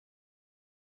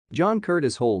John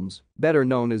Curtis Holmes, better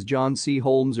known as John C.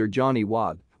 Holmes or Johnny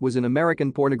Wad, was an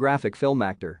American pornographic film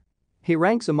actor. He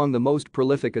ranks among the most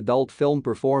prolific adult film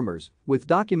performers, with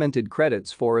documented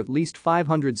credits for at least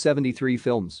 573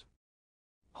 films.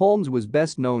 Holmes was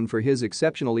best known for his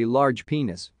exceptionally large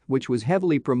penis, which was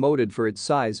heavily promoted for its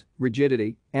size,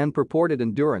 rigidity, and purported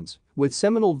endurance, with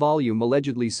seminal volume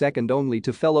allegedly second only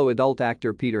to fellow adult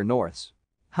actor Peter North's.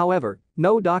 However,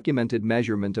 no documented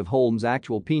measurement of Holmes'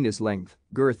 actual penis length,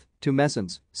 girth,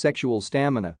 tumescence, sexual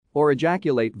stamina, or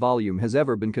ejaculate volume has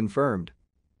ever been confirmed.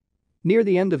 Near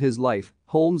the end of his life,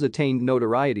 Holmes attained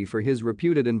notoriety for his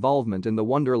reputed involvement in the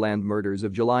Wonderland murders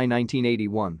of July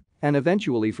 1981 and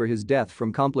eventually for his death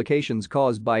from complications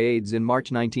caused by AIDS in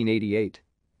March 1988.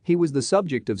 He was the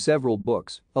subject of several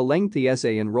books, a lengthy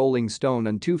essay in Rolling Stone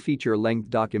and 2 feature-length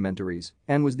documentaries,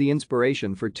 and was the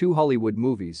inspiration for 2 Hollywood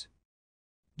movies.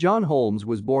 John Holmes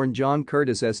was born John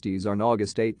Curtis Estes on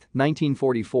August 8,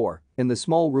 1944, in the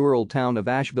small rural town of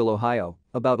Asheville, Ohio,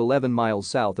 about 11 miles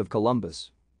south of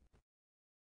Columbus.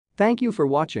 Thank you for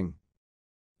watching.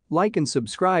 Like and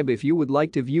subscribe if you would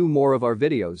like to view more of our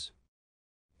videos.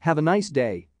 Have a nice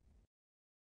day.